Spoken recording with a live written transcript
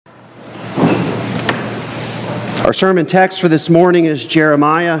Our sermon text for this morning is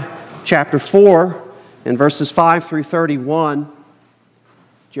Jeremiah chapter 4 and verses 5 through 31.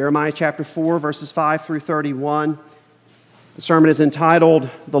 Jeremiah chapter 4, verses 5 through 31. The sermon is entitled,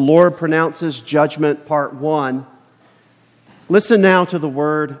 "The Lord Pronounces Judgment, Part 1. Listen now to the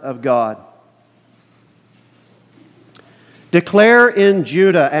word of God. Declare in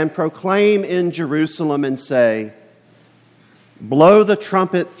Judah and proclaim in Jerusalem and say, blow the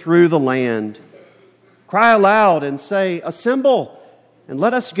trumpet through the land. Cry aloud and say, assemble, and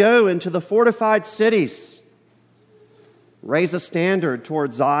let us go into the fortified cities. Raise a standard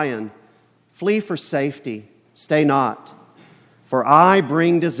toward Zion. Flee for safety. Stay not. For I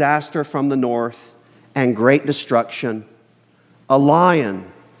bring disaster from the north and great destruction. A lion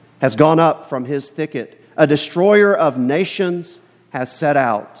has gone up from his thicket. A destroyer of nations has set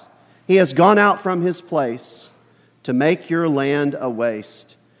out. He has gone out from his place to make your land a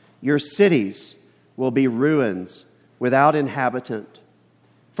waste. Your cities will be ruins without inhabitant.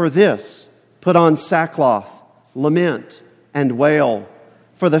 For this, put on sackcloth, lament, and wail,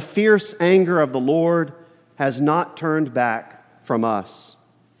 for the fierce anger of the Lord has not turned back from us.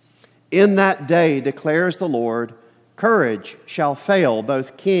 In that day, declares the Lord, courage shall fail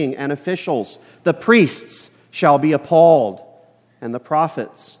both king and officials. The priests shall be appalled, and the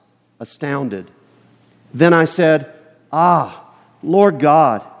prophets astounded. Then I said, Lord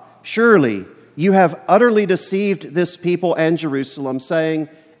God, surely you have utterly deceived this people and Jerusalem, saying,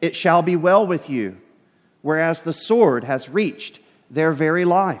 it shall be well with you, whereas the sword has reached their very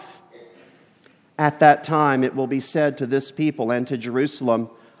life. At that time it will be said to this people and to Jerusalem,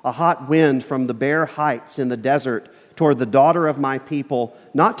 a hot wind from the bare heights in the desert toward the daughter of my people,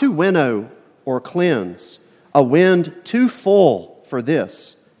 not to winnow or cleanse. A wind too full for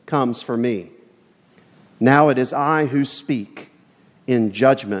this comes for me. Now it is I who speak in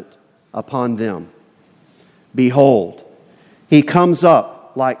judgment upon them. Behold, he comes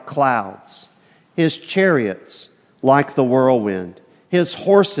up like clouds, his chariots like the whirlwind. His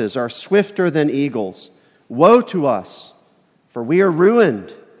horses are swifter than eagles. Woe to us, for we are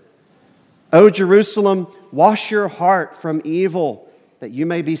ruined. O Jerusalem, wash your heart from evil, that you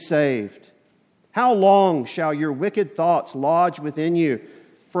may be saved. How long shall your wicked thoughts lodge within you?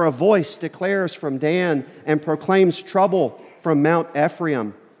 For a voice declares from Dan and proclaims trouble from Mount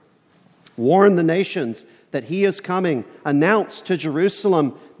Ephraim. Warn the nations that he is coming. Announce to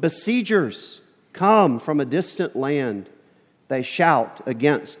Jerusalem, besiegers come from a distant land. They shout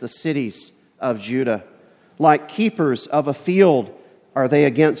against the cities of Judah. Like keepers of a field are they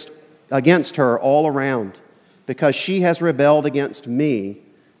against her all around, because she has rebelled against me,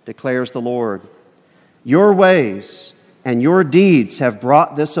 declares the Lord. Your ways and your deeds have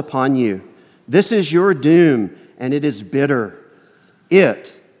brought this upon you. This is your doom, and it is bitter.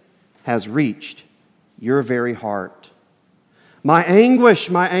 It has reached your very heart. My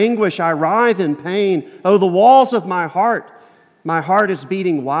anguish, I writhe in pain. Oh, the walls of my heart is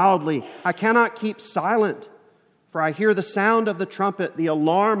beating wildly. I cannot keep silent, for I hear the sound of the trumpet, the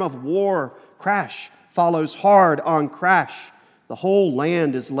alarm of war. Crash follows hard on crash. The whole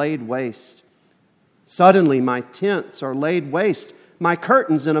land is laid waste. Suddenly my tents are laid waste, my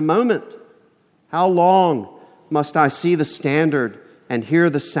curtains in a moment. How long must I see the standard and hear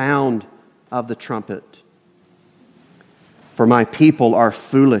the sound of the trumpet? For my people are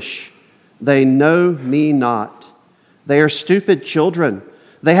foolish. They know me not. They are stupid children.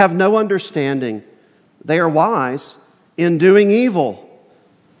 They have no understanding. They are wise in doing evil,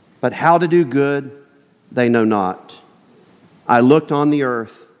 but how to do good they know not. I looked on the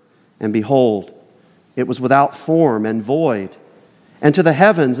earth, and behold, it was without form and void, and to the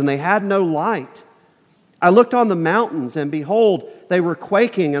heavens, and they had no light. I looked on the mountains, and behold, they were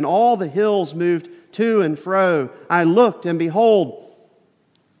quaking, and all the hills moved to and fro. I looked, and behold,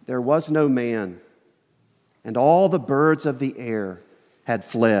 there was no man, and all the birds of the air had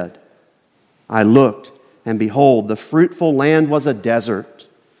fled. I looked, and behold, the fruitful land was a desert,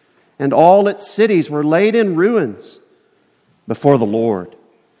 and all its cities were laid in ruins before the Lord,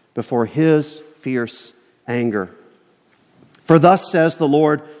 before his fierce anger. For thus says the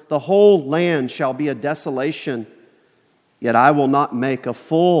Lord, the whole land shall be a desolation, yet I will not make a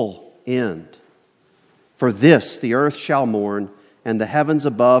full end. For this the earth shall mourn, and the heavens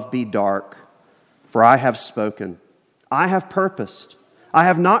above be dark. For I have spoken, I have purposed, I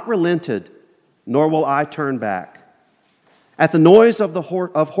have not relented, nor will I turn back. At the noise of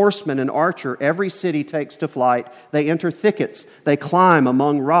horsemen and archer, every city takes to flight. They enter thickets, they climb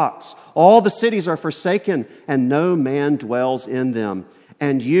among rocks. All the cities are forsaken, and no man dwells in them.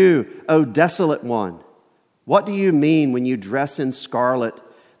 And you, O desolate one, what do you mean when you dress in scarlet,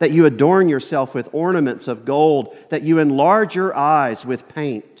 that you adorn yourself with ornaments of gold, that you enlarge your eyes with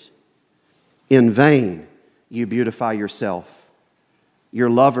paint. In vain you beautify yourself. Your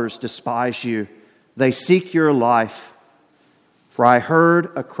lovers despise you. They seek your life. For I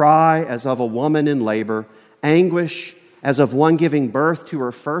heard a cry as of a woman in labor, anguish as of one giving birth to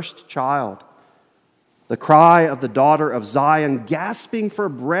her first child. The cry of the daughter of Zion, gasping for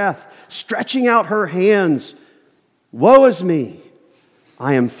breath, stretching out her hands. Woe is me!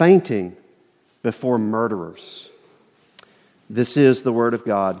 I am fainting before murderers. This is the word of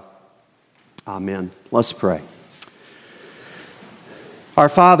God. Amen. Let's pray. Our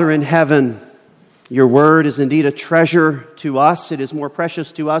Father in heaven, your word is indeed a treasure to us. It is more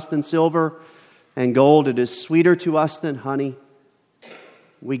precious to us than silver and gold. It is sweeter to us than honey.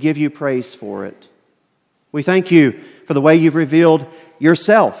 We give you praise for it. We thank you for the way you've revealed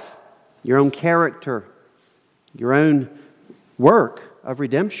yourself, your own character, your own work of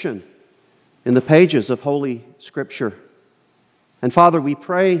redemption in the pages of Holy Scripture. And Father, we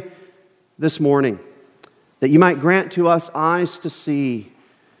pray this morning that you might grant to us eyes to see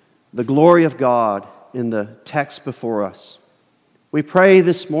the glory of God in the text before us. We pray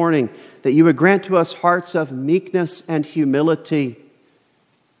this morning that you would grant to us hearts of meekness and humility.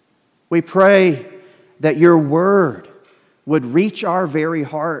 We pray that your word would reach our very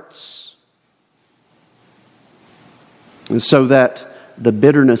hearts, and so that the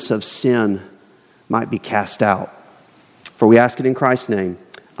bitterness of sin might be cast out. For we ask it in Christ's name.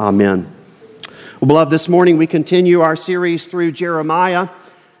 Amen. Well, beloved, this morning we continue our series through Jeremiah.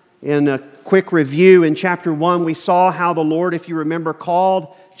 In a quick review, in chapter 1, we saw how the Lord, if you remember,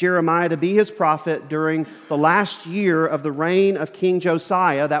 called Jeremiah to be his prophet during the last year of the reign of King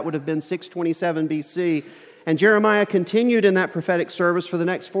Josiah. That would have been 627 BC. And Jeremiah continued in that prophetic service for the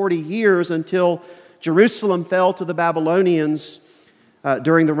next 40 years until Jerusalem fell to the Babylonians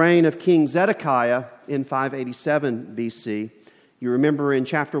during the reign of King Zedekiah in 587 BC. You remember in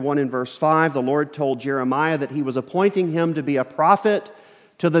chapter 1 and verse 5, the Lord told Jeremiah that he was appointing him to be a prophet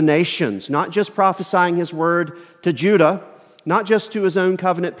to the nations, not just prophesying his word to Judah, not just to his own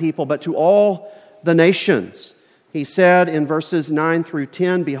covenant people, but to all the nations. He said in verses 9 through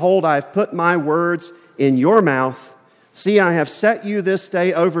 10, Behold, I have put my words in your mouth. See, I have set you this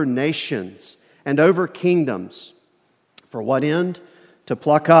day over nations and over kingdoms. For what end? To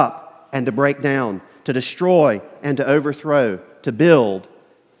pluck up and to break down, to destroy and to overthrow, to build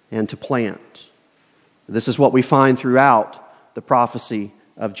and to plant. This is what we find throughout the prophecy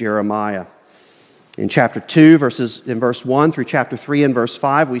of Jeremiah. In chapter 2, in verse 1 through chapter 3 and verse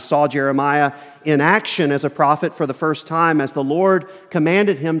 5, we saw Jeremiah in action as a prophet for the first time as the Lord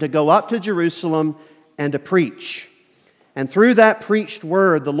commanded him to go up to Jerusalem and to preach. And through that preached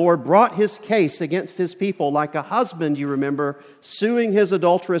word, the Lord brought his case against his people like a husband, you remember, suing his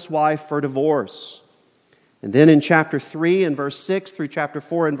adulterous wife for divorce. And then in chapter 3 and verse 6 through chapter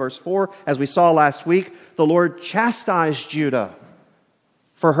 4 and verse 4, as we saw last week, the Lord chastised Judah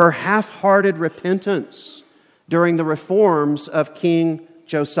for her half-hearted repentance during the reforms of King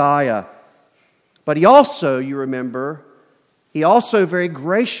Josiah. But he also, you remember, he also very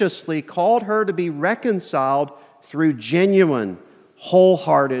graciously called her to be reconciled through genuine,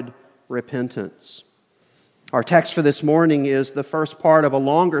 wholehearted repentance. Our text for this morning is the first part of a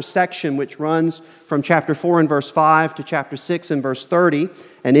longer section which runs from chapter 4 and verse 5 to chapter 6 and verse 30.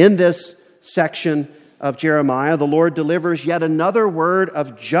 And in this section of Jeremiah, the Lord delivers yet another word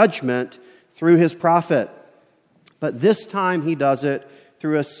of judgment through his prophet. But this time he does it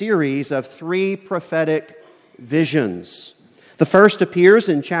through a series of 3 prophetic visions. The first appears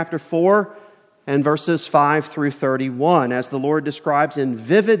in chapter 4 and verses 5 through 31, as the Lord describes in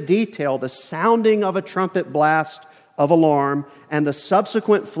vivid detail the sounding of a trumpet blast of alarm and the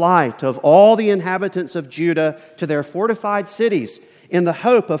subsequent flight of all the inhabitants of Judah to their fortified cities in the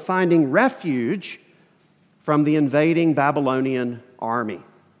hope of finding refuge from the invading Babylonian army.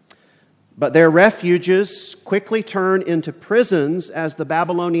 But their refuges quickly turn into prisons as the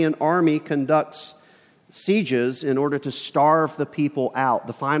Babylonian army conducts sieges in order to starve the people out.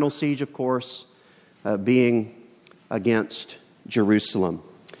 The final siege, of course, being against Jerusalem.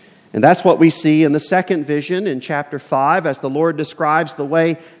 And that's what we see in the second vision in chapter 5 as the Lord describes the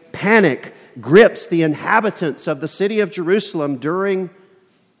way panic grips the inhabitants of the city of Jerusalem during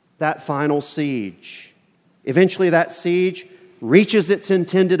that final siege. Eventually that siege reaches its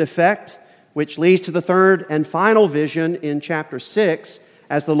intended effect, which leads to the third and final vision in chapter 6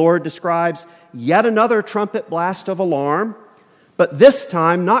 as the Lord describes yet another trumpet blast of alarm, but this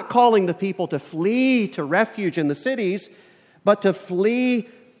time not calling the people to flee to refuge in the cities, but to flee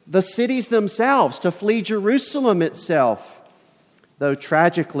the cities themselves, to flee Jerusalem itself. though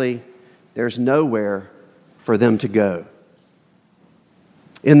tragically, there's nowhere for them to go.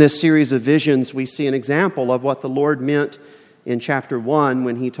 In this series of visions, we see an example of what the Lord meant in chapter 1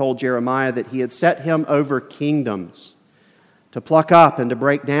 when he told Jeremiah that he had set him over kingdoms to pluck up and to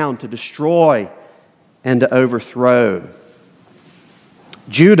break down, to destroy and to overthrow.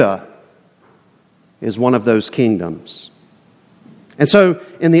 Judah is one of those kingdoms. And so,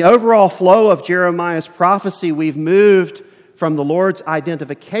 in the overall flow of Jeremiah's prophecy, we've moved from the Lord's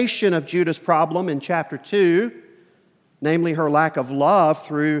identification of Judah's problem in chapter 2, namely her lack of love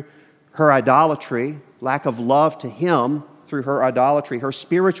through her idolatry, lack of love to him through her idolatry, her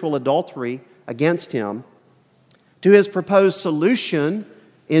spiritual adultery against him, to his proposed solution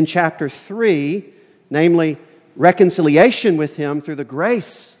in chapter 3, namely reconciliation with him through the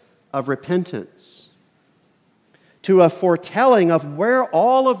grace of repentance, to a foretelling of where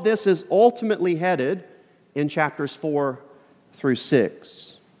all of this is ultimately headed in chapters 4 through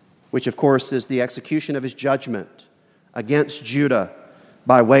 6, which of course is the execution of his judgment against Judah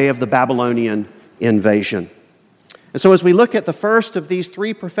by way of the Babylonian invasion. And so as we look at the first of these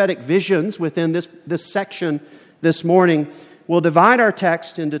three prophetic visions within this section this morning, we'll divide our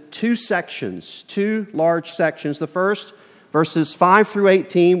text into two sections, two large sections. The first, verses 5 through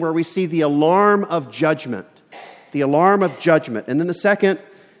 18, where we see the alarm of judgment. The alarm of judgment. And then the second,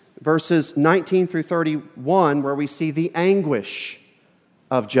 verses 19 through 31, where we see the anguish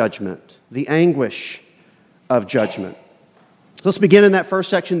of judgment. The anguish of judgment. Let's begin in that first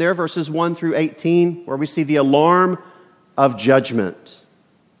section there, verses 1 through 18, where we see the alarm of judgment.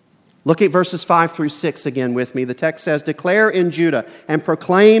 Look at verses 5 through 6 again with me. The text says, "Declare in Judah and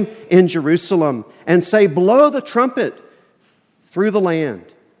proclaim in Jerusalem and say, blow the trumpet through the land.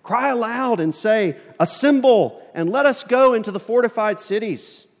 Cry aloud and say, assemble and let us go into the fortified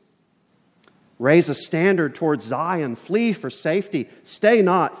cities. Raise a standard toward Zion, flee for safety. Stay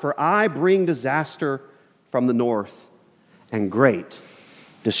not, for I bring disaster from the north and great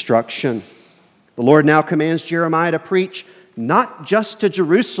destruction." The Lord now commands Jeremiah to preach not just to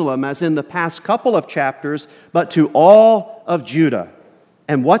Jerusalem, as in the past couple of chapters, but to all of Judah.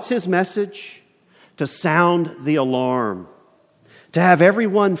 And what's his message? To sound the alarm, to have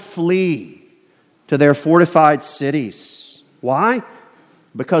everyone flee to their fortified cities. Why?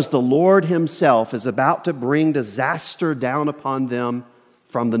 Because the Lord himself is about to bring disaster down upon them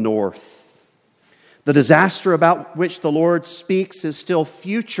from the north. The disaster about which the Lord speaks is still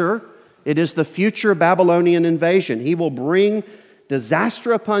future. It is the future Babylonian invasion. He will bring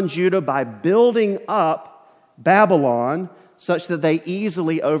disaster upon Judah by building up Babylon such that they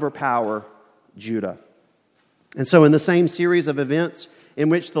easily overpower Judah. And so in the same series of events in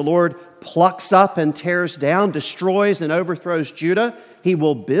which the Lord plucks up and tears down, destroys and overthrows Judah, he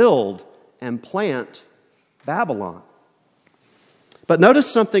will build and plant Babylon. But notice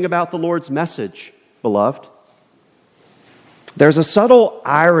something about the Lord's message, beloved. There's a subtle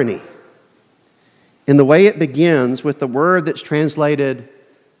irony in the way it begins with the word that's translated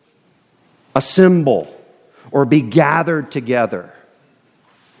assemble or be gathered together.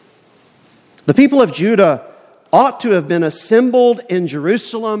 The people of Judah ought to have been assembled in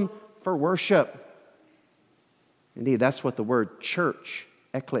Jerusalem for worship. Indeed, that's what the word church,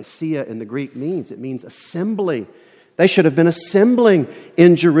 ekklesia in the Greek means. It means assembly. They should have been assembling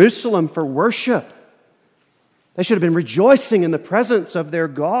in Jerusalem for worship. They should have been rejoicing in the presence of their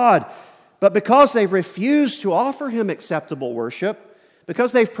God. But because they've refused to offer him acceptable worship,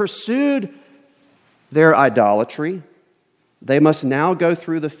 because they've pursued their idolatry, they must now go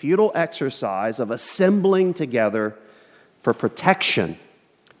through the futile exercise of assembling together for protection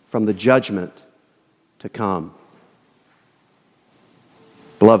from the judgment to come.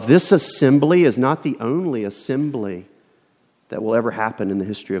 Beloved, this assembly is not the only assembly that will ever happen in the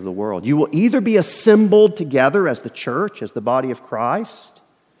history of the world. You will either be assembled together as the church, as the body of Christ,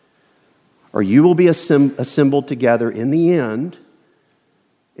 or you will be assembled together in the end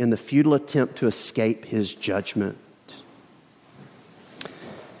in the futile attempt to escape his judgment.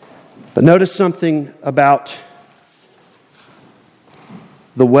 But notice something about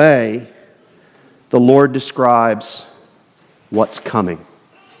the way the Lord describes what's coming.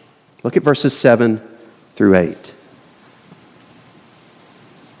 Look at verses 7 through 8.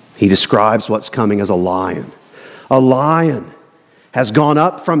 He describes what's coming as a lion. A lion has gone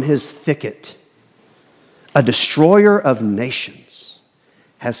up from his thicket. A destroyer of nations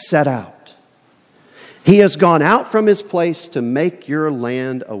has set out. He has gone out from his place to make your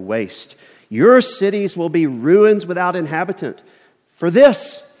land a waste. Your cities will be ruins without inhabitant. For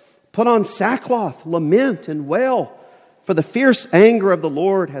this, put on sackcloth, lament, and wail, for the fierce anger of the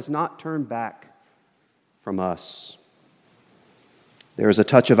Lord has not turned back from us. There is a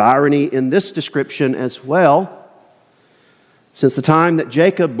touch of irony in this description as well. Since the time that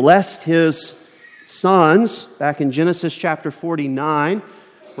Jacob blessed his sons back in Genesis chapter 49,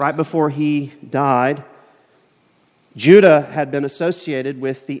 right before he died, Judah had been associated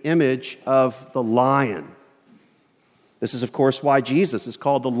with the image of the lion. This is, of course, why Jesus is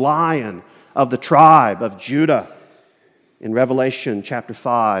called the Lion of the tribe of Judah in Revelation chapter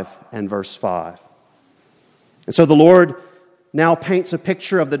 5 and verse 5. And so the Lord now paints a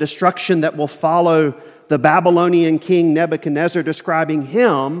picture of the destruction that will follow the Babylonian king Nebuchadnezzar, describing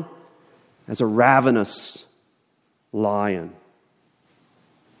him as a ravenous lion.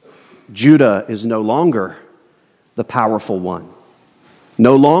 Judah is no longer the powerful one,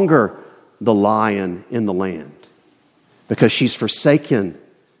 no longer the lion in the land, because she's forsaken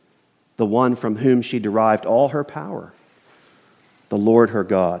the one from whom she derived all her power, the Lord her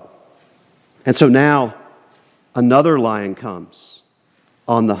God. And so now another lion comes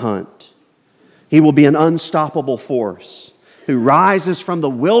on the hunt. He will be an unstoppable force who rises from the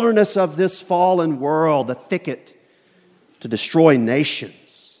wilderness of this fallen world, the thicket, to destroy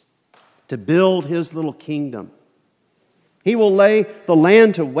nations, to build his little kingdom. He will lay the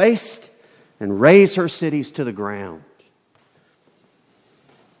land to waste and raise her cities to the ground.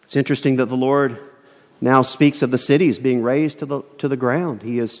 It's interesting that the Lord now speaks of the cities being razed to the ground.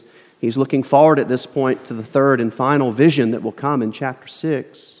 He's looking forward at this point to the third and final vision that will come in chapter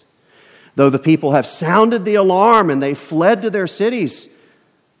 6. Though the people have sounded the alarm and they fled to their cities,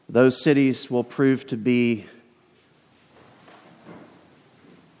 those cities will prove to be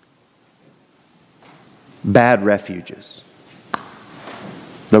bad refuges.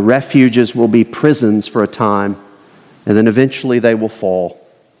 The refuges will be prisons for a time, and then eventually they will fall.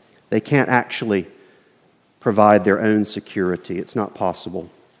 They can't actually provide their own security. It's not possible.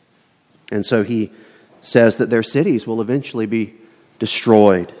 And so he says that their cities will eventually be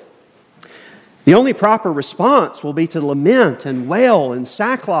destroyed. The only proper response will be to lament and wail in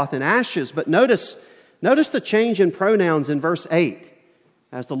sackcloth and ashes. But notice the change in pronouns in verse 8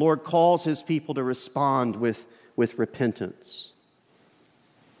 as the Lord calls his people to respond with repentance.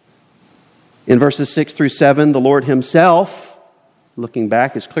 In verses 6 through 7, the Lord himself, looking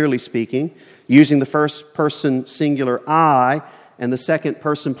back, is clearly speaking, using the first person singular I and the second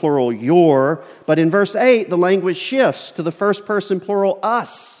person plural your. But in verse 8, the language shifts to the first person plural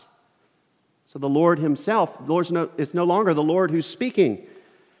us. So the Lord himself, it's no longer the Lord who's speaking.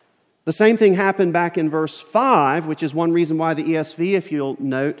 The same thing happened back in verse 5, which is one reason why the ESV, if you'll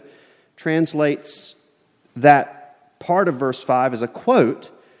note, translates that part of verse 5 as a quote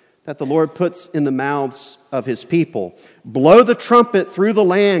that the Lord puts in the mouths of his people. Blow the trumpet through the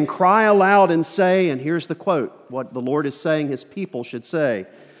land, cry aloud and say, and here's the quote, what the Lord is saying his people should say,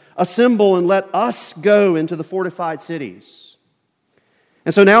 assemble and let us go into the fortified cities.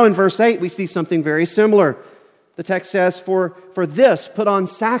 And so now in verse 8, we see something very similar. The text says, for this, put on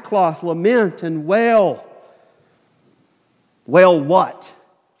sackcloth, lament, and wail. Wail what?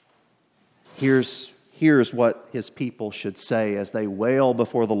 Here's what his people should say as they wail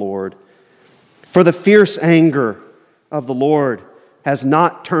before the Lord. For the fierce anger of the Lord has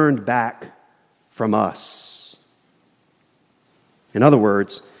not turned back from us. In other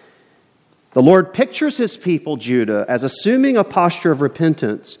words, the Lord pictures his people, Judah, as assuming a posture of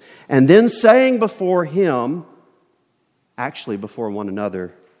repentance and then saying before him, actually before one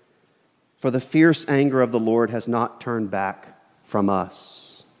another, for the fierce anger of the Lord has not turned back from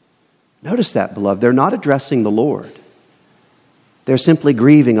us. Notice that, beloved. They're not addressing the Lord. They're simply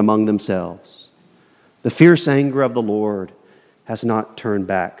grieving among themselves. The fierce anger of the Lord has not turned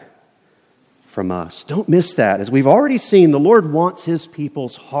back from us. Don't miss that. As we've already seen, the Lord wants his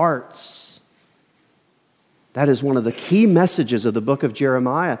people's hearts. That is one of the key messages of the book of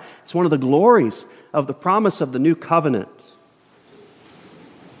Jeremiah. It's one of the glories of the promise of the new covenant.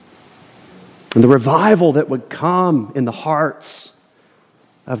 And the revival that would come in the hearts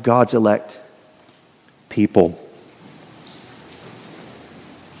of God's elect people.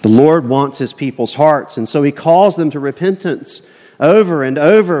 The Lord wants his people's hearts, and so he calls them to repentance over and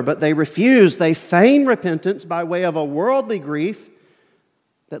over, but they refuse. They feign repentance by way of a worldly grief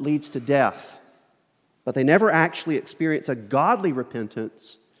that leads to death. But they never actually experience a godly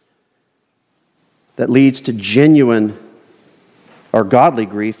repentance that leads to genuine, or godly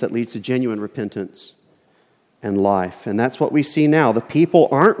grief that leads to genuine repentance and life. And that's what we see now. The people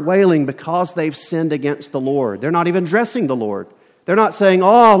aren't wailing because they've sinned against the Lord. They're not even addressing the Lord. They're not saying,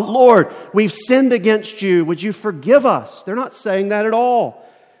 "Oh, Lord, we've sinned against you. Would you forgive us?" They're not saying that at all.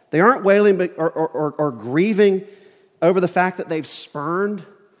 They aren't wailing or grieving over the fact that they've spurned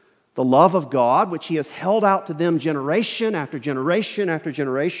the love of God, which He has held out to them generation after generation after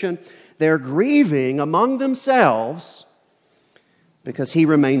generation. They're grieving among themselves because He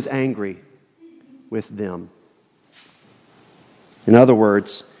remains angry with them. In other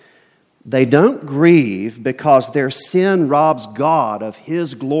words, they don't grieve because their sin robs God of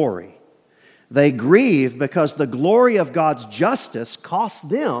His glory. They grieve because the glory of God's justice costs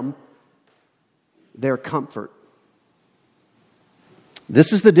them their comfort.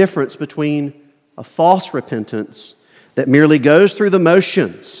 This is the difference between a false repentance that merely goes through the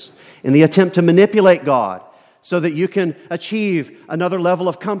motions in the attempt to manipulate God so that you can achieve another level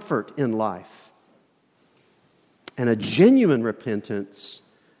of comfort in life, and a genuine repentance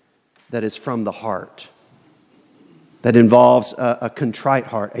that is from the heart, that involves a contrite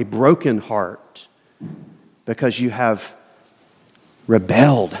heart, a broken heart, because you have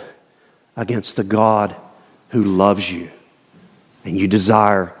rebelled against the God who loves you, and you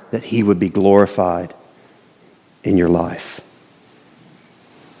desire that He would be glorified in your life.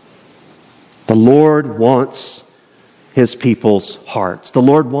 The Lord wants His people's hearts. The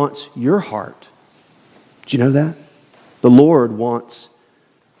Lord wants your heart. Did you know that? The Lord wants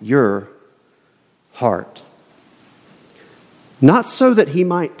your heart. Not so that He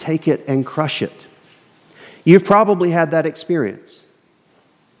might take it and crush it. You've probably had that experience.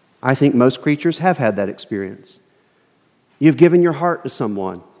 I think most creatures have had that experience. You've given your heart to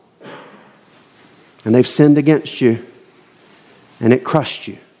someone, and they've sinned against you, and it crushed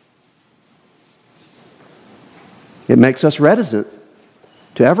you. It makes us reticent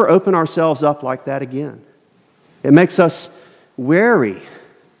to ever open ourselves up like that again. It makes us wary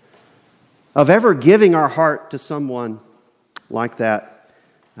of ever giving our heart to someone like that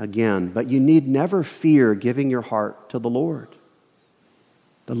again. But you need never fear giving your heart to the Lord.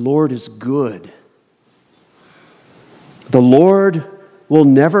 The Lord is good. The Lord will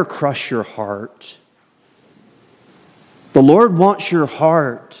never crush your heart. The Lord wants your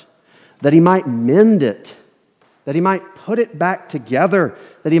heart that He might mend it, that He might put it back together,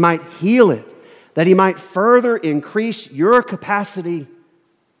 that He might heal it, that He might further increase your capacity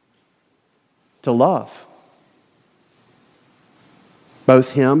to love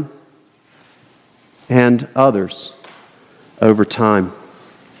both Him and others over time.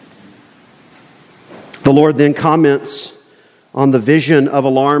 The Lord then comments on the vision of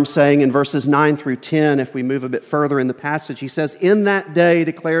alarm, saying in verses 9 through 10, if we move a bit further in the passage, He says, "In that day,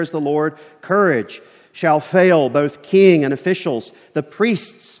 declares the Lord, courage shall fail both king and officials. The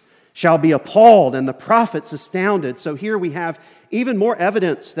priests shall be appalled and the prophets astounded." So here we have even more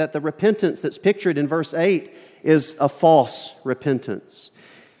evidence that the repentance that's pictured in verse 8 is a false repentance.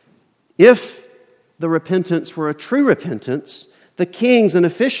 If the repentance were a true repentance, the kings and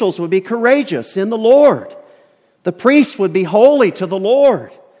officials would be courageous in the Lord. The priests would be holy to the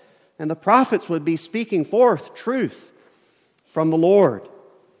Lord, and the prophets would be speaking forth truth from the Lord.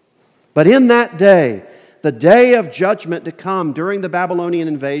 But in that day, the day of judgment to come during the Babylonian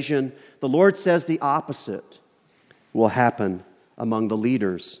invasion, the Lord says the opposite will happen among the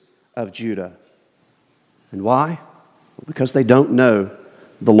leaders of Judah. And why? Because they don't know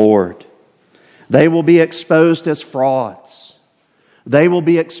the Lord. They will be exposed as frauds. They will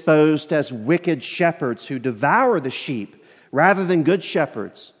be exposed as wicked shepherds who devour the sheep rather than good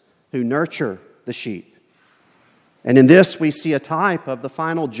shepherds who nurture the sheep. And in this we see a type of the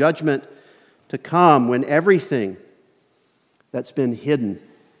final judgment to come, when everything that's been hidden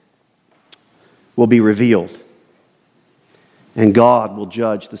will be revealed, and God will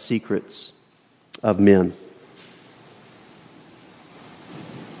judge the secrets of men.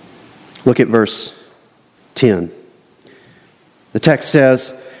 Look at verse 10. The text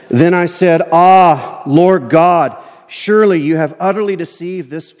says, "Then I said, 'Ah, Lord God, surely you have utterly deceived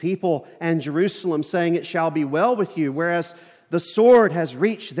this people and Jerusalem, saying it shall be well with you, whereas the sword has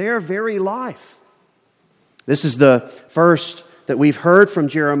reached their very life.'" This is the first that we've heard from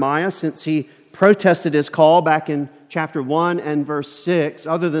Jeremiah since he protested his call back in chapter 1 and verse 6,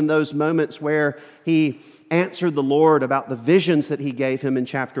 other than those moments where he answered the Lord about the visions that He gave him in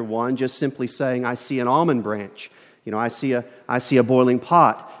chapter 1, just simply saying, "I see an almond branch. I see a boiling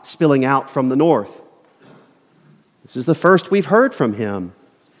pot spilling out from the north." This is the first we've heard from him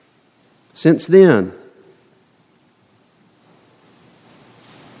since then.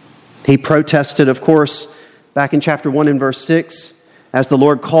 He protested, of course, back in chapter 1 and verse 6, as the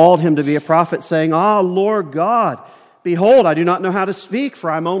Lord called him to be a prophet, saying, "Ah, Lord God, behold, I do not know how to speak,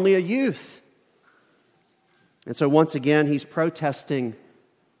 for I'm only a youth." And so once again, he's protesting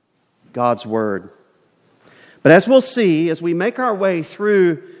God's word. But as we'll see, as we make our way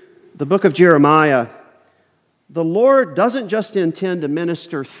through the book of Jeremiah, the Lord doesn't just intend to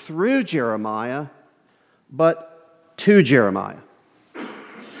minister through Jeremiah, but to Jeremiah.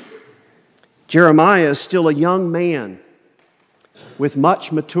 Jeremiah is still a young man with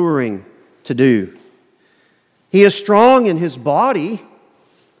much maturing to do. He is strong in his body,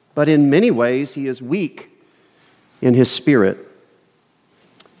 but in many ways he is weak in his spirit.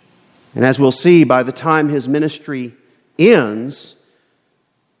 And as we'll see, by the time his ministry ends,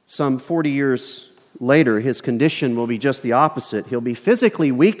 some 40 years later, his condition will be just the opposite. He'll be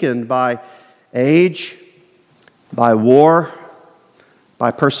physically weakened by age, by war,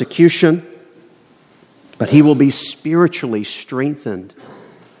 by persecution, but he will be spiritually strengthened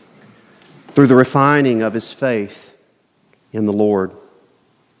through the refining of his faith in the Lord.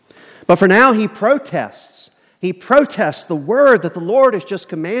 But for now, he protests. He protests the word that the Lord has just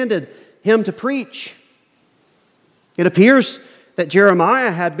commanded him to preach. It appears that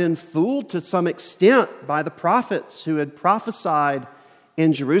Jeremiah had been fooled to some extent by the prophets who had prophesied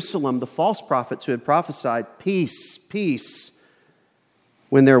in Jerusalem, the false prophets who had prophesied peace, peace,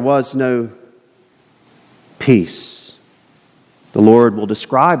 when there was no peace. The Lord will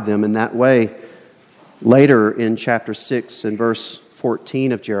describe them in that way later in chapter 6 and verse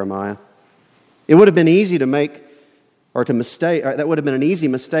 14 of Jeremiah. It would have been easy to make, that would have been an easy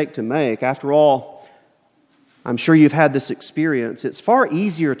mistake to make. After all, I'm sure you've had this experience. It's far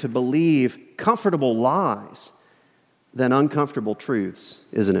easier to believe comfortable lies than uncomfortable truths,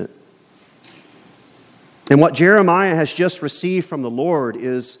 isn't it? And what Jeremiah has just received from the Lord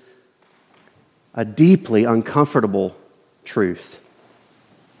is a deeply uncomfortable truth.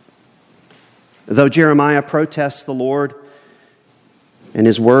 Though Jeremiah protests the Lord and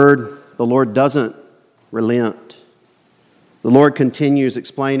his word, the Lord doesn't relent. The Lord continues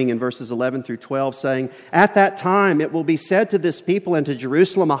explaining in verses 11 through 12, saying, "At that time it will be said to this people and to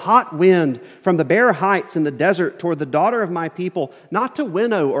Jerusalem, a hot wind from the bare heights in the desert toward the daughter of my people, not to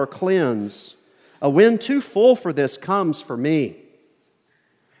winnow or cleanse. A wind too full for this comes for me.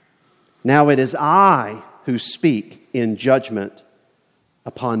 Now it is I who speak in judgment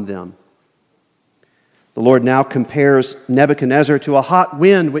upon them." The Lord now compares Nebuchadnezzar to a hot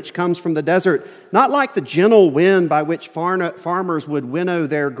wind which comes from the desert, not like the gentle wind by which farmers would winnow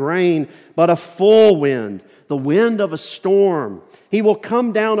their grain, but a full wind, the wind of a storm. He will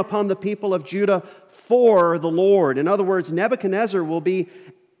come down upon the people of Judah for the Lord. In other words, Nebuchadnezzar will be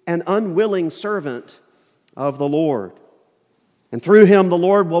an unwilling servant of the Lord. And through him, the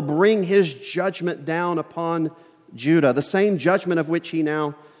Lord will bring his judgment down upon Judah, the same judgment of which he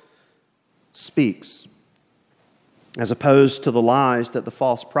now speaks, as opposed to the lies that the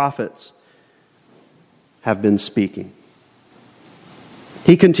false prophets have been speaking.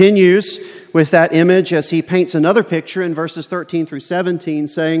 He continues with that image as he paints another picture in verses 13 through 17,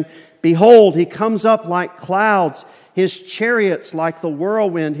 saying, "Behold, he comes up like clouds, his chariots like the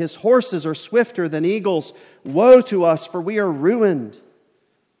whirlwind, his horses are swifter than eagles. Woe to us, for we are ruined."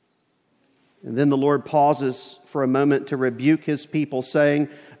 And then the Lord pauses for a moment to rebuke his people, saying,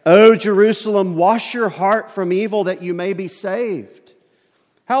 "O Jerusalem, wash your heart from evil that you may be saved.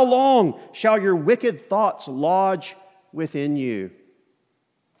 How long shall your wicked thoughts lodge within you?"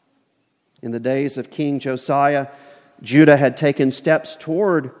 In the days of King Josiah, Judah had taken steps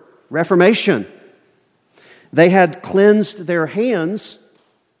toward reformation. They had cleansed their hands,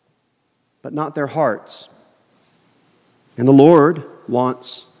 but not their hearts. And the Lord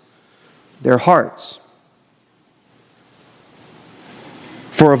wants their hearts.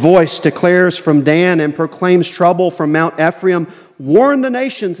 For a voice declares from Dan and proclaims trouble from Mount Ephraim. Warn the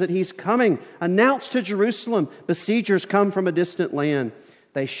nations that he's coming. Announce to Jerusalem, besiegers come from a distant land.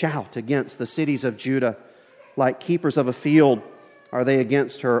 They shout against the cities of Judah. Like keepers of a field are they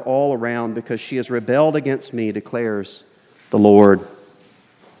against her all around, because she has rebelled against me, declares the Lord.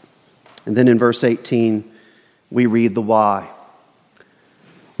 And then in verse 18, we read the why.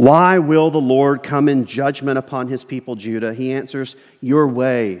 Why will the Lord come in judgment upon his people Judah? He answers, your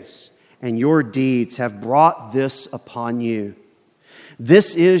ways and your deeds have brought this upon you.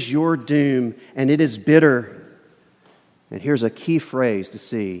 This is your doom, and it is bitter. And here's a key phrase to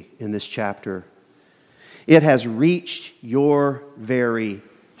see in this chapter. It has reached your very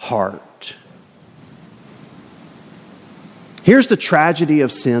heart. Here's the tragedy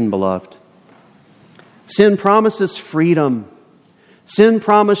of sin, beloved. Sin promises freedom. Sin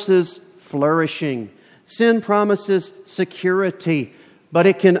promises flourishing. Sin promises security, but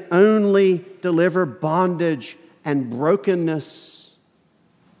it can only deliver bondage and brokenness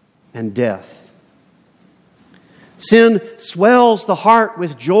and death. Sin swells the heart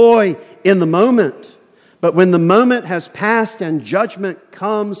with joy in the moment, but when the moment has passed and judgment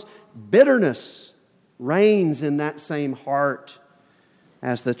comes, bitterness reigns in that same heart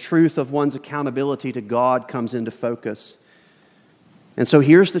as the truth of one's accountability to God comes into focus. And so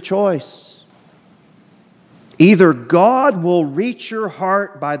here's the choice. Either God will reach your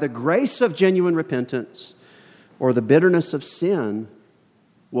heart by the grace of genuine repentance, or the bitterness of sin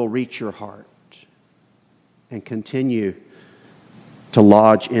will reach your heart and continue to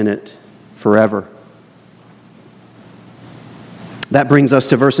lodge in it forever. That brings us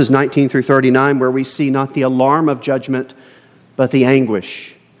to verses 19 through 39, where we see not the alarm of judgment, but the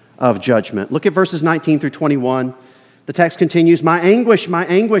anguish of judgment. Look at verses 19 through 21. The text continues, my anguish,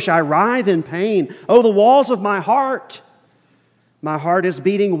 I writhe in pain. Oh, the walls of my heart! My heart is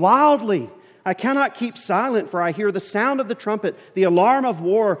beating wildly. I cannot keep silent, for I hear the sound of the trumpet, the alarm of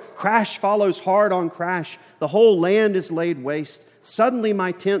war. Crash follows hard on crash. The whole land is laid waste. Suddenly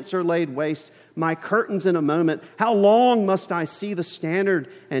my tents are laid waste, my curtains in a moment. How long must I see the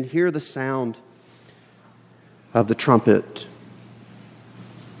standard and hear the sound of the trumpet?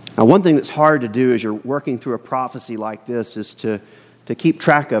 Now, one thing that's hard to do as you're working through a prophecy like this is to keep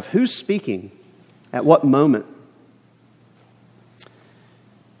track of who's speaking at what moment.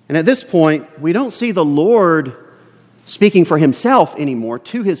 And at this point, we don't see the Lord speaking for himself anymore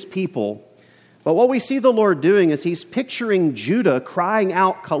to his people. But what we see the Lord doing is he's picturing Judah crying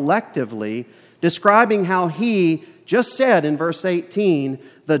out collectively, describing how he just said in verse 18,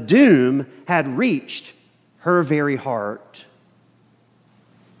 the doom had reached her very heart.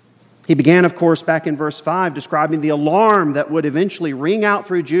 He began, of course, back in verse 5, describing the alarm that would eventually ring out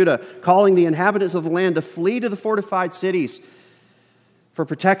through Judah, calling the inhabitants of the land to flee to the fortified cities for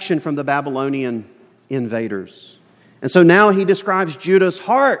protection from the Babylonian invaders. And so now he describes Judah's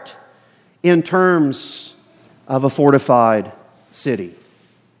heart in terms of a fortified city.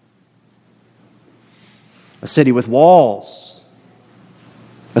 A city with walls.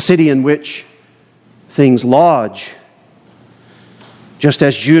 A city in which things lodge. Just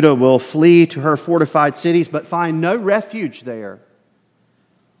as Judah will flee to her fortified cities but find no refuge there,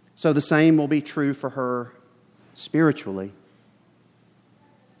 so the same will be true for her spiritually.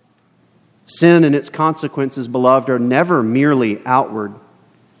 Sin and its consequences, beloved, are never merely outward.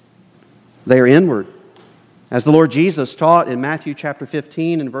 They are inward. As the Lord Jesus taught in Matthew chapter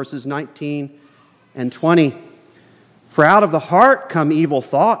 15 and verses 19 and 20, for out of the heart come evil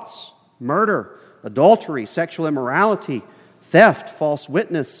thoughts, murder, adultery, sexual immorality, theft, false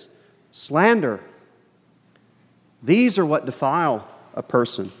witness, slander. These are what defile a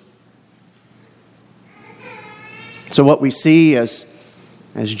person. So what we see as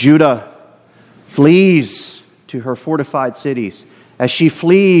Judah flees to her fortified cities, as she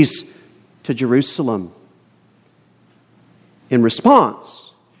flees to Jerusalem in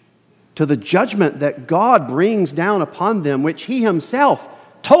response to the judgment that God brings down upon them, which he himself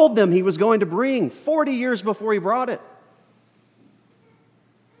told them he was going to bring 40 years before he brought it.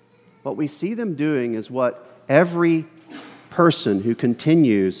 What we see them doing is what every person who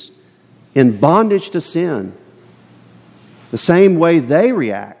continues in bondage to sin, the same way they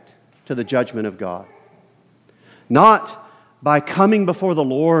react to the judgment of God. Not by coming before the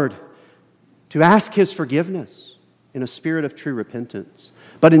Lord to ask his forgiveness in a spirit of true repentance,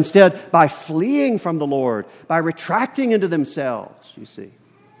 but instead by fleeing from the Lord, by retracting into themselves, you see.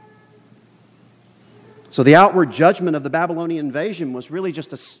 So the outward judgment of the Babylonian invasion was really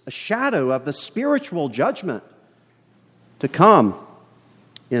just a shadow of the spiritual judgment to come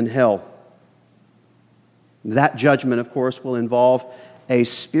in hell. That judgment, of course, will involve a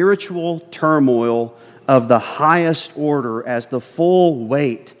spiritual turmoil of the highest order as the full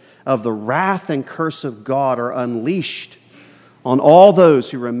weight of the wrath and curse of God are unleashed on all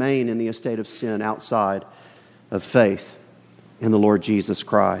those who remain in the estate of sin outside of faith in the Lord Jesus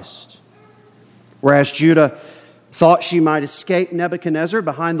Christ. Whereas Judah thought she might escape Nebuchadnezzar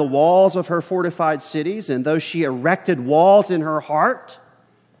behind the walls of her fortified cities, and though she erected walls in her heart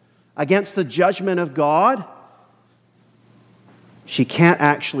against the judgment of God, she can't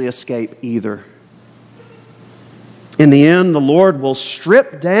actually escape either. In the end, the Lord will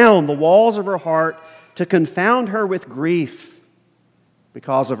strip down the walls of her heart to confound her with grief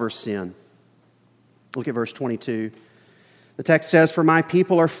because of her sin. Look at verse 22. The text says, for my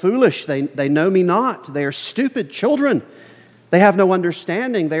people are foolish. They know me not. They are stupid children. They have no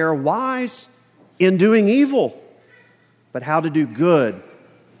understanding. They are wise in doing evil. But how to do good,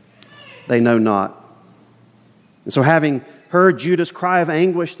 they know not. And so having heard Judah's cry of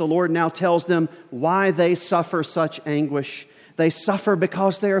anguish, the Lord now tells them why they suffer such anguish. They suffer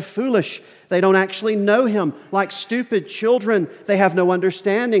because they are foolish. They don't actually know Him. Like stupid children, they have no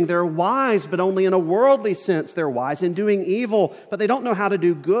understanding. They're wise, but only in a worldly sense. They're wise in doing evil, but they don't know how to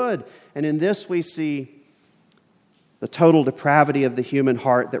do good. And in this we see the total depravity of the human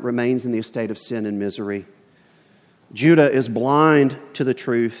heart that remains in the estate of sin and misery. Judah is blind to the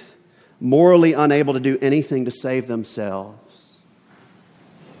truth, morally unable to do anything to save themselves.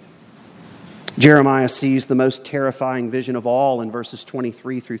 Jeremiah sees the most terrifying vision of all in verses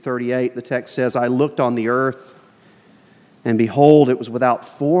 23 through 38. The text says, I looked on the earth, and behold, it was without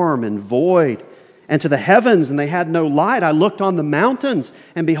form and void, and to the heavens, and they had no light. I looked on the mountains,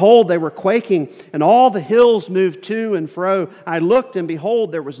 and behold, they were quaking, and all the hills moved to and fro. I looked, and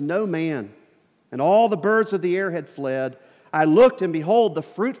behold, there was no man, and all the birds of the air had fled. I looked, and behold, the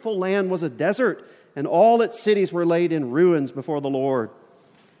fruitful land was a desert, and all its cities were laid in ruins before the Lord,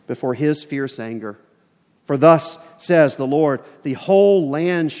 before His fierce anger. For thus says the Lord, the whole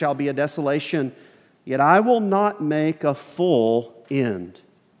land shall be a desolation, yet I will not make a full end.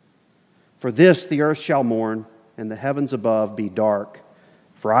 For this the earth shall mourn, and the heavens above be dark.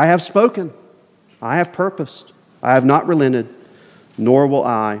 For I have spoken, I have purposed, I have not relented, nor will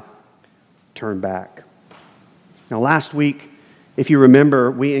I turn back. Now last week, if you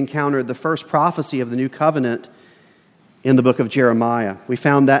remember, we encountered the first prophecy of the new covenant in the book of Jeremiah. We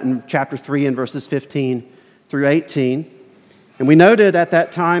found that in chapter 3 and verses 15 through 18. And we noted at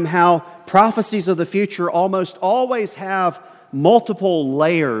that time how prophecies of the future almost always have multiple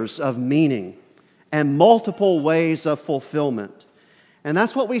layers of meaning and multiple ways of fulfillment. And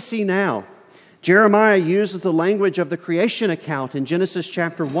that's what we see now. Jeremiah uses the language of the creation account in Genesis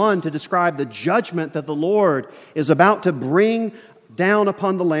chapter 1 to describe the judgment that the Lord is about to bring down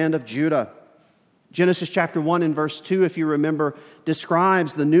upon the land of Judah. Genesis chapter 1 and verse 2, if you remember,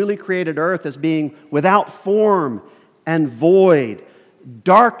 describes the newly created earth as being without form and void,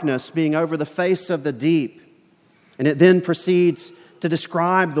 darkness being over the face of the deep. And it then proceeds to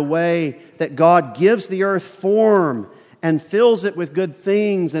describe the way that God gives the earth form and fills it with good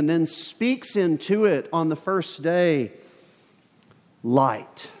things and then speaks into it on the first day,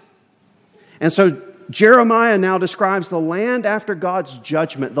 light. And so Jeremiah now describes the land after God's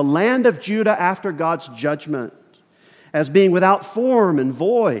judgment, the land of Judah after God's judgment, as being without form and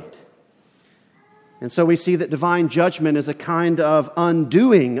void. And so we see that divine judgment is a kind of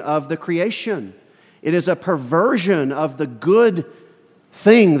undoing of the creation. It is a perversion of the good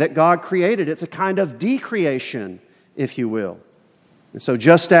thing that God created. It's a kind of decreation, if you will. And so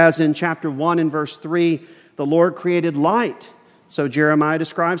just as in chapter 1 and verse 3, the Lord created light, so Jeremiah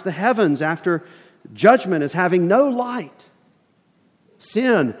describes the heavens after judgment as having no light.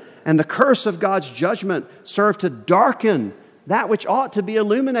 Sin and the curse of God's judgment serve to darken that which ought to be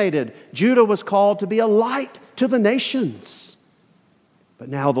illuminated. Judah was called to be a light to the nations. But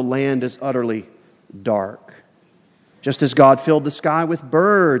now the land is utterly dark. Just as God filled the sky with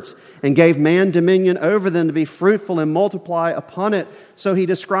birds and gave man dominion over them to be fruitful and multiply upon it, so He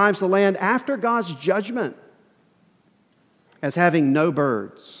describes the land after God's judgment as having no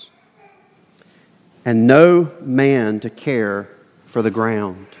birds and no man to care for the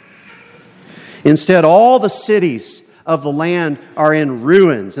ground. Instead, all the cities of the land are in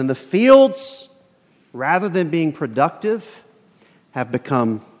ruins, and the fields, rather than being productive, have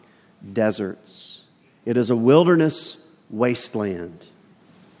become deserts. It is a wilderness wasteland.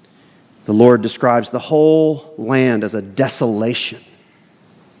 The Lord describes the whole land as a desolation.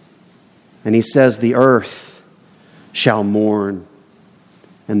 And He says the earth shall mourn,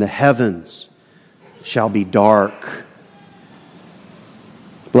 and the heavens shall be dark.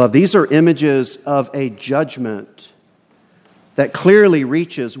 Beloved, these are images of a judgment that clearly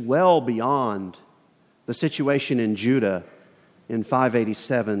reaches well beyond the situation in Judah in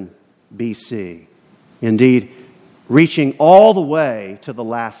 587 BC. Indeed, reaching all the way to the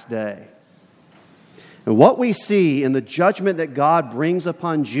last day. And what we see in the judgment that God brings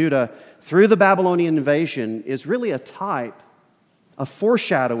upon Judah through the Babylonian invasion is really a type, a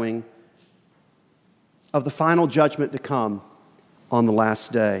foreshadowing of the final judgment to come on the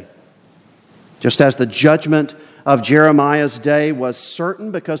last day. Just as the judgment of Jeremiah's day was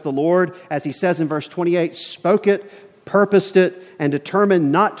certain because the Lord, as he says in verse 28, spoke it, purposed it, and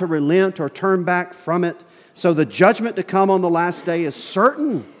determined not to relent or turn back from it. So the judgment to come on the last day is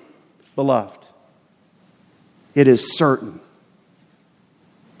certain, beloved. It is certain.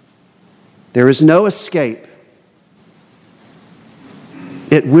 There is no escape.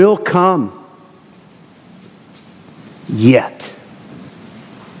 It will come. Yet.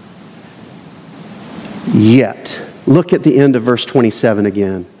 Look at the end of verse 27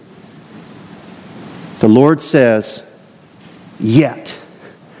 again. The Lord says, Yet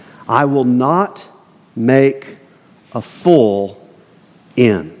I will not make a full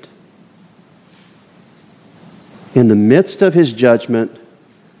end. In the midst of his judgment,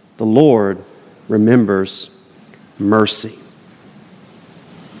 the Lord remembers mercy.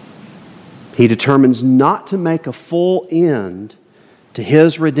 He determines not to make a full end to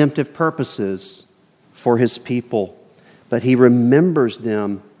his redemptive purposes for his people, but he remembers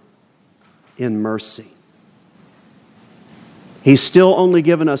them in mercy. He's still only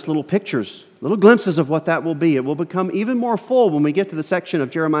given us little pictures, little glimpses of what that will be. It will become even more full when we get to the section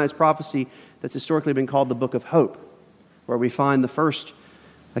of Jeremiah's prophecy that's historically been called the Book of Hope, where we find the first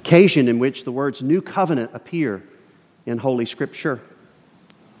occasion in which the words New Covenant appear in Holy Scripture.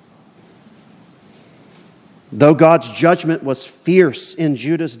 Though God's judgment was fierce in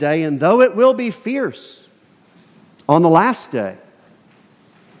Judah's day, and though it will be fierce on the last day,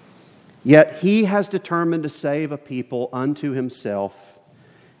 yet he has determined to save a people unto himself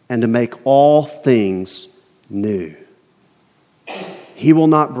and to make all things new. He will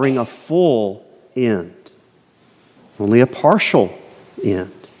not bring a full end, only a partial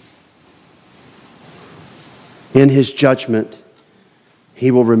end. In his judgment, he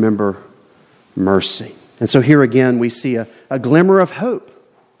will remember mercy. And so here again we see a glimmer of hope,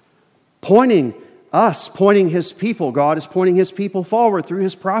 pointing his people. God is pointing his people forward through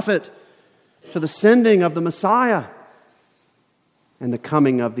his prophet to the sending of the Messiah and the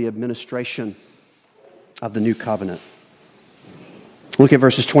coming of the administration of the new covenant. Look at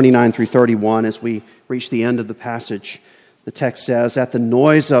verses 29 through 31 as we reach the end of the passage. The text says, "At the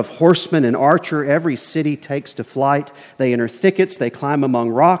noise of horseman and archer, every city takes to flight. They enter thickets, they climb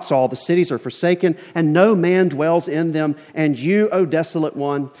among rocks. All the cities are forsaken, and no man dwells in them. And you, O desolate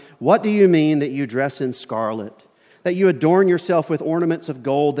one, what do you mean that you dress in scarlet? That you adorn yourself with ornaments of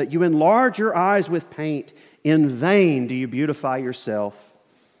gold? That you enlarge your eyes with paint? In vain do you beautify yourself.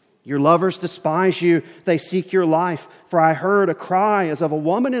 Your lovers despise you, they seek your life. For I heard a cry as of a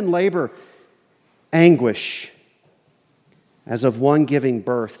woman in labor, anguish as of one giving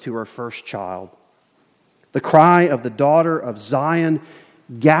birth to her first child. The cry of the daughter of Zion,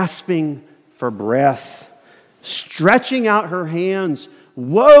 gasping for breath, stretching out her hands,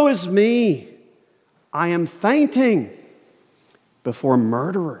 woe is me, I am fainting before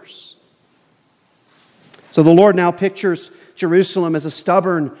murderers." So the Lord now pictures Jerusalem as a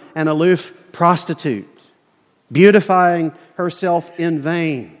stubborn and aloof prostitute, beautifying herself in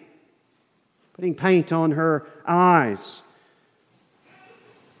vain, putting paint on her eyes.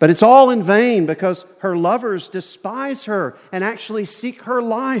 But it's all in vain because her lovers despise her and actually seek her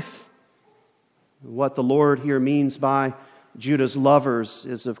life. What the Lord here means by Judah's lovers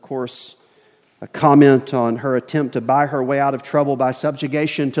is, of course, a comment on her attempt to buy her way out of trouble by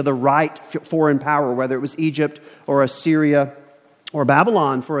subjugation to the right foreign power, whether it was Egypt or Assyria or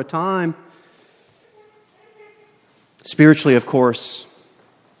Babylon for a time. Spiritually, of course,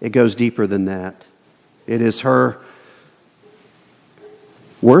 it goes deeper than that. It is her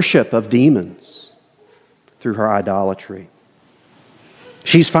worship of demons through her idolatry.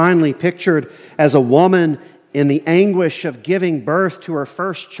 She's finally pictured as a woman in the anguish of giving birth to her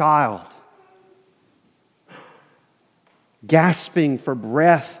first child, gasping for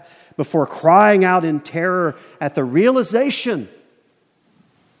breath before crying out in terror at the realization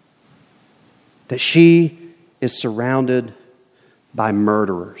that she is surrounded by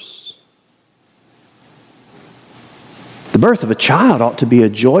murderers. The birth of a child ought to be a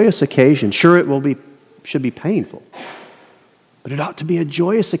joyous occasion. Sure, should be painful, but it ought to be a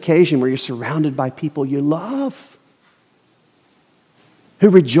joyous occasion where you're surrounded by people you love, who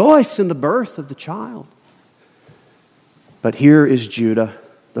rejoice in the birth of the child. But here is Judah,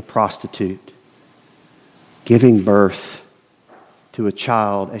 the prostitute, giving birth to a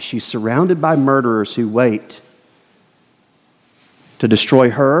child as she's surrounded by murderers who wait to destroy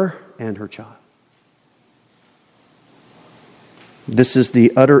her and her child. This is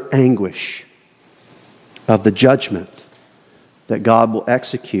the utter anguish of the judgment that God will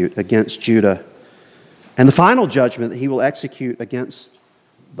execute against Judah, and the final judgment that he will execute against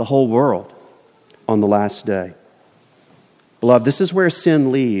the whole world on the last day. Beloved, this is where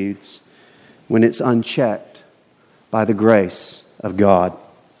sin leads when it's unchecked by the grace of God.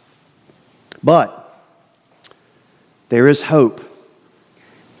 But there is hope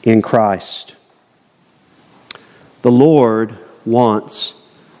in Christ. The Lord wants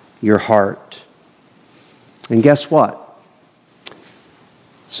your heart. And guess what?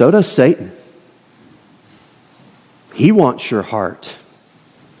 So does Satan. He wants your heart.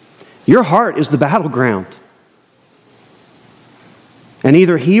 Your heart is the battleground. And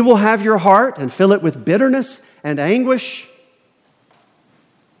either he will have your heart and fill it with bitterness and anguish,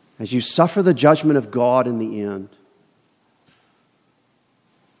 as you suffer the judgment of God in the end,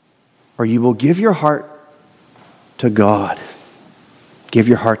 or you will give your heart to God, give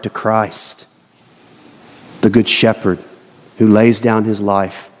your heart to Christ, the Good Shepherd who lays down his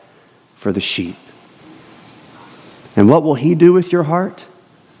life for the sheep. And what will he do with your heart?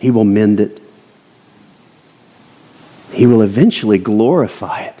 He will mend it. He will eventually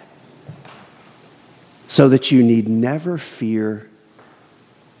glorify it so that you need never fear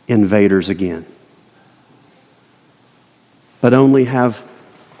invaders again, but only have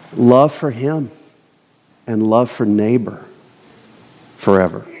love for him and love for neighbor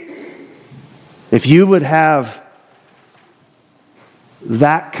forever. If you would have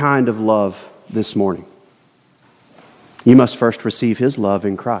that kind of love this morning, you must first receive his love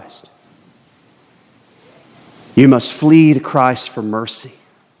in Christ. You must flee to Christ for mercy.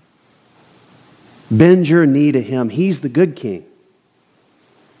 Bend your knee to him. He's the good king,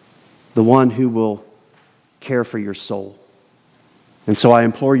 the one who will care for your soul. And so I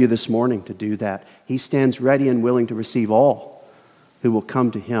implore you this morning to do that. He stands ready and willing to receive all who will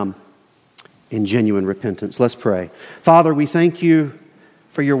come to him in genuine repentance. Let's pray. Father, we thank you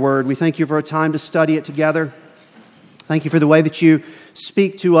for your word. We thank you for a time to study it together. Thank you for the way that you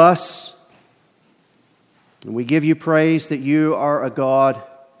speak to us. And we give you praise that you are a God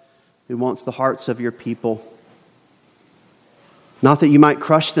who wants the hearts of your people. Not that you might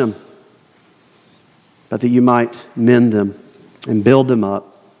crush them, but that you might mend them and build them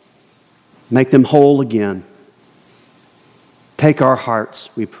up, make them whole again. Take our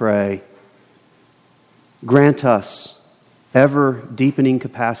hearts, we pray. Grant us ever deepening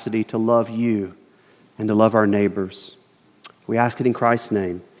capacity to love you and to love our neighbors. We ask it in Christ's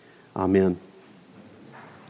name. Amen.